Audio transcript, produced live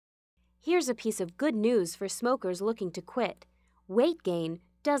Here's a piece of good news for smokers looking to quit. Weight gain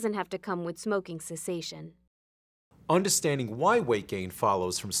doesn't have to come with smoking cessation. Understanding why weight gain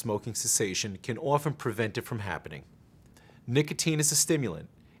follows from smoking cessation can often prevent it from happening. Nicotine is a stimulant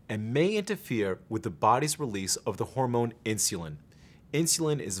and may interfere with the body's release of the hormone insulin.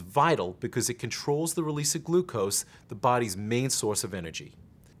 Insulin is vital because it controls the release of glucose, the body's main source of energy.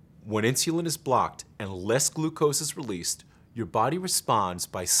 When insulin is blocked and less glucose is released, your body responds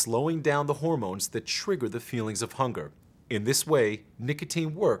by slowing down the hormones that trigger the feelings of hunger. In this way,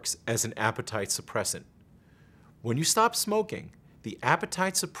 nicotine works as an appetite suppressant. When you stop smoking, the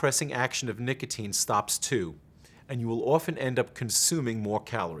appetite-suppressing action of nicotine stops too, and you will often end up consuming more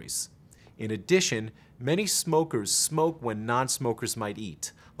calories. In addition, many smokers smoke when non-smokers might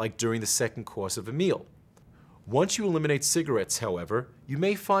eat, like during the second course of a meal. Once you eliminate cigarettes, however, you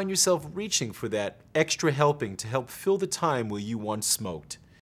may find yourself reaching for that extra helping to help fill the time where you once smoked.